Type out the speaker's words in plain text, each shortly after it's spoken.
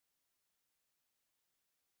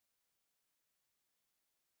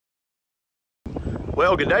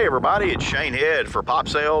Well, good day, everybody. It's Shane Head for Pop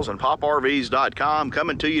Sales and PopRVs.com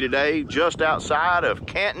coming to you today just outside of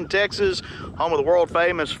Canton, Texas, home of the world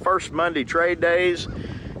famous First Monday Trade Days.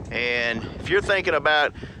 And if you're thinking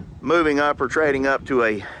about moving up or trading up to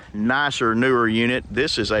a nicer, newer unit,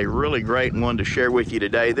 this is a really great one to share with you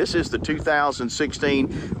today. This is the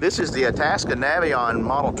 2016, this is the Itasca Navion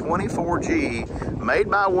model 24G, made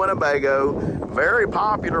by Winnebago. Very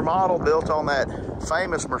popular model, built on that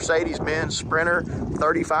famous Mercedes-Benz Sprinter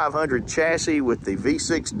 3500 chassis with the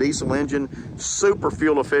V6 diesel engine. Super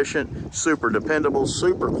fuel efficient, super dependable,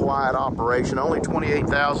 super quiet operation. Only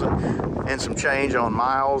 28,000 and some change on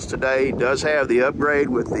miles today. Does have the upgrade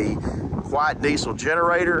with the white diesel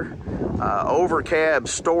generator, over cab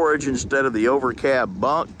storage instead of the over cab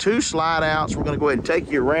bunk, 2 slide outs. We're going to go ahead and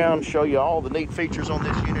take you around, show you all the neat features on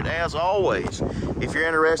this unit. As always, if you're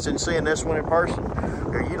interested in seeing this one in person,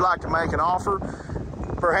 or you'd like to make an offer,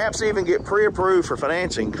 perhaps even get pre-approved for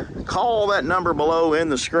financing, call that number below in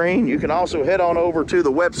the screen. You can also head on over to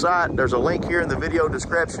the website. There's a link here in the video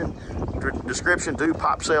description to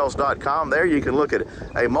popsales.com. There you can look at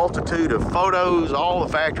a multitude of photos, all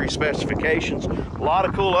the factory specifications, a lot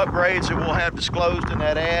of cool upgrades that we'll have disclosed in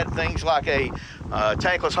that ad. Things like a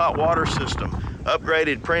tankless hot water system,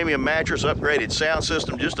 upgraded premium mattress, upgraded sound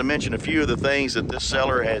system, just to mention a few of the things that this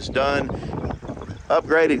seller has done.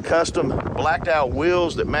 Upgraded custom blacked out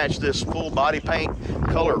wheels that match this full body paint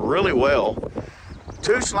color really well.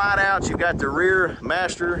 2 slide outs. You've got the rear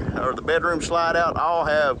master or the bedroom slide out. All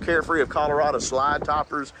have Carefree of Colorado slide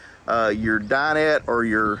toppers. Your dinette or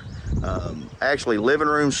your actually living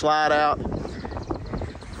room slide out.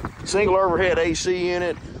 Single overhead AC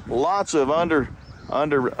unit. Lots of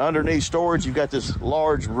underneath storage. You've got this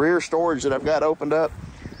large rear storage that I've got opened up.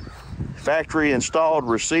 Factory installed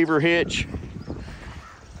receiver hitch.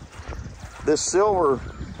 This silver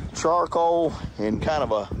charcoal and kind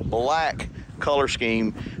of a black color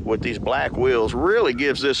scheme with these black wheels really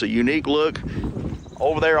gives this a unique look.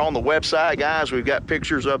 Over there on the website, guys, we've got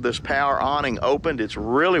pictures of this power awning opened. It's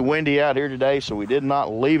really windy out here today, so we did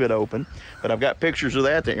not leave it open, but I've got pictures of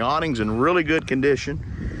that. The awning's in really good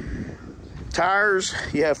condition. Tires,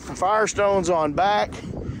 you have Firestones on back,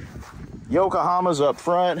 Yokohamas up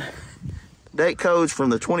front, date codes from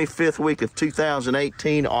the 25th week of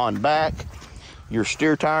 2018 on back. Your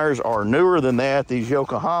steer tires are newer than that. These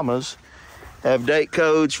Yokohamas have date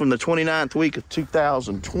codes from the 29th week of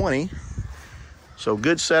 2020. So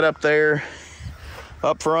good setup there.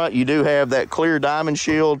 Up front, you do have that clear diamond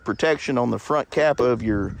shield protection on the front cap of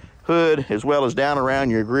your hood, as well as down around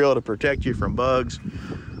your grille to protect you from bugs.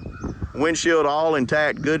 Windshield all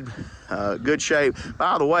intact, good shape.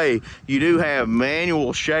 By the way, you do have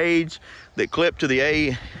manual shades that clip to the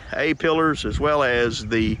A pillars, as well as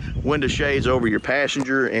the window shades over your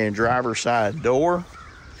passenger and driver side door.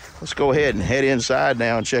 Let's go ahead and head inside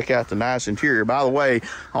now and check out the nice interior. By the way,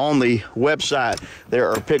 on the website, there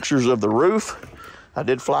are pictures of the roof. I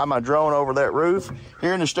did fly my drone over that roof.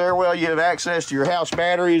 Here in the stairwell, you have access to your house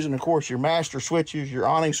batteries and, of course, your master switches, your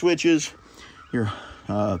awning switches, your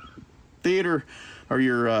theater or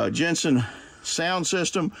your Jensen sound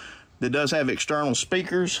system that does have external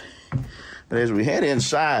speakers. But as we head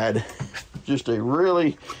inside, just a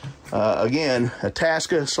really, again,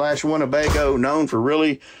 Itasca / Winnebago, known for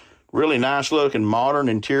really nice looking modern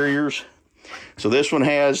interiors. So this one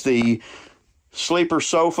has the sleeper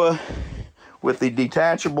sofa with the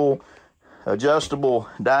detachable, adjustable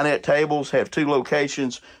dinette tables, have 2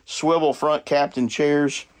 locations, swivel front captain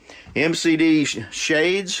chairs, MCD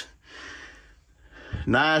shades,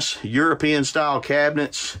 nice European style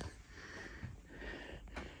cabinets,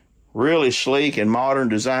 really sleek and modern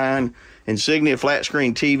design. Insignia flat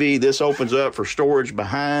screen TV. This opens up for storage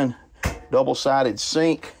behind. Double-sided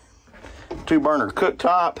sink. 2-burner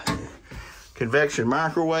cooktop. Convection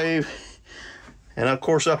microwave. And of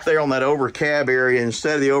course, up there on that over cab area,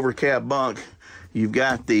 instead of the over cab bunk, you've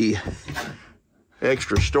got the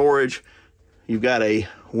extra storage. You've got a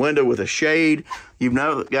window with a shade. You've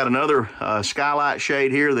now got another skylight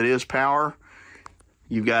shade here that is power.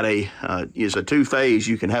 You've got it's a 2-phase.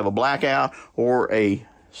 You can have a blackout or a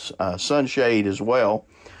sunshade as well.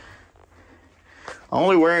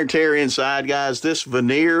 Only wear and tear inside, guys. This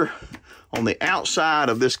veneer on the outside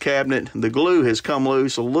of this cabinet, the glue has come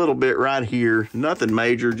loose a little bit right here. Nothing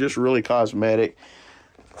major, just really cosmetic.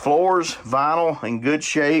 Floors, vinyl, in good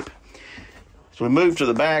shape. So we move to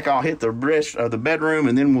the back. I'll hit the bedroom,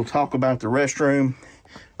 and then we'll talk about the restroom.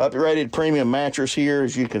 Upgraded premium mattress here,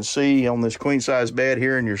 as you can see on this queen size bed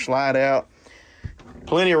here in your slide out.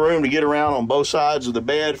 Plenty of room to get around on both sides of the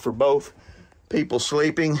bed for both people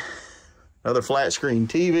sleeping. Another flat screen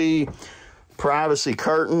TV, privacy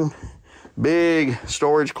curtain, big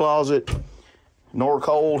storage closet,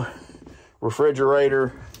 Norcold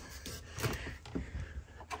refrigerator,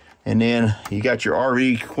 and then you got your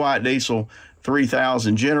RV Quiet Diesel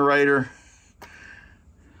 3000 generator.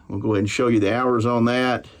 We'll go ahead and show you the hours on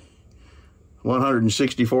that.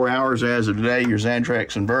 164 hours as of today. Your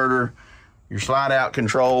Xantrex inverter, your slide out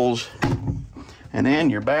controls, and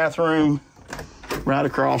then your bathroom right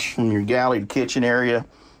across from your galleyed kitchen area.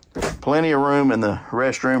 Plenty of room in the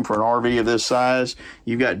restroom for an RV of this size.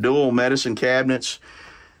 You've got dual medicine cabinets,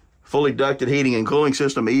 fully ducted heating and cooling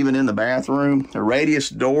system even in the bathroom. A radius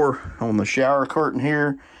door on the shower curtain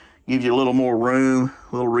here gives you a little more room,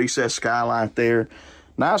 a little recessed skylight there.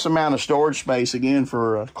 Nice amount of storage space again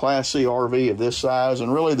for a Class C RV of this size.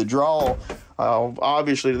 And really the draw,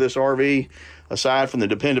 obviously, to this RV, aside from the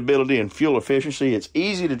dependability and fuel efficiency, it's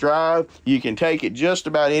easy to drive. You can take it just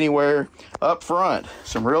about anywhere. Up front,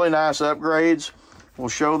 some really nice upgrades. We'll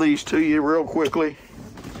show these to you real quickly.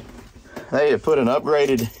 They have put an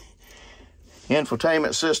upgraded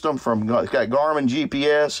infotainment system from, it's got Garmin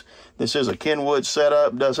GPS. This is a Kenwood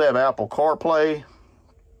setup, does have Apple CarPlay.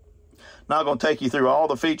 Not going to take you through all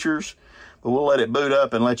the features, but we'll let it boot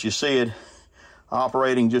up and let you see it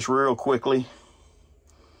operating just real quickly.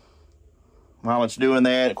 While it's doing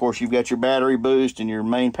that, of course, you've got your battery boost and your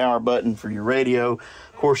main power button for your radio.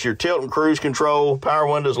 Of course, your tilt and cruise control, power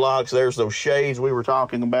windows, locks. There's those shades we were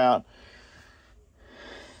talking about.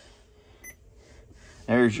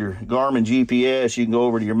 There's your Garmin GPS. You can go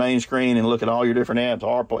over to your main screen and look at all your different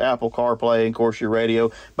apps, Apple CarPlay, and of course, your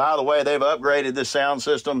radio. By the way, they've upgraded this sound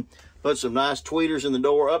system. Put some nice tweeters in the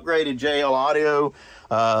door, upgraded JL audio.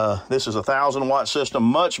 This is a 1,000-watt system,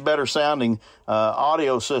 much better sounding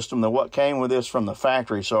audio system than what came with this from the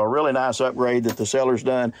factory. So a really nice upgrade that the seller's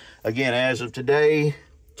done. Again, as of today,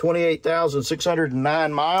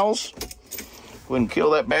 28,609 miles. Wouldn't kill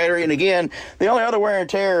that battery. And again, the only other wear and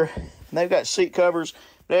tear, they've got seat covers.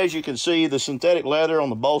 But as you can see, the synthetic leather on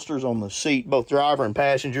the bolsters on the seat, both driver and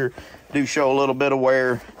passenger, do show a little bit of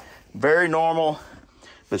wear. Very normal,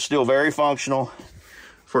 but still very functional.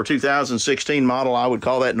 For a 2016 model, I would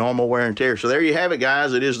call that normal wear and tear. So there you have it,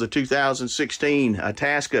 guys. It is the 2016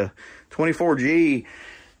 Itasca 24G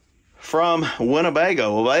from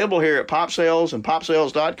Winnebago. Available here at Pop Sales and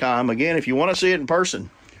popsales.com. Again, if you want to see it in person,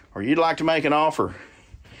 or you'd like to make an offer,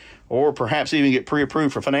 or perhaps even get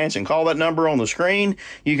pre-approved for financing, call that number on the screen.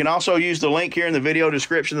 You can also use the link here in the video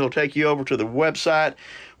description that'll take you over to the website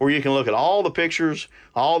where you can look at all the pictures,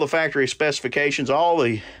 all the factory specifications, all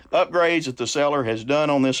the upgrades that the seller has done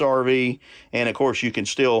on this RV. And of course, you can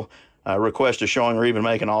still request a showing or even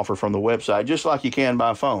make an offer from the website, just like you can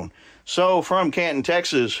by phone. So from Canton,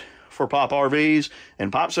 Texas, for Pop RVs and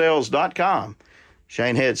popsales.com,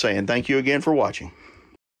 Shane Head saying thank you again for watching.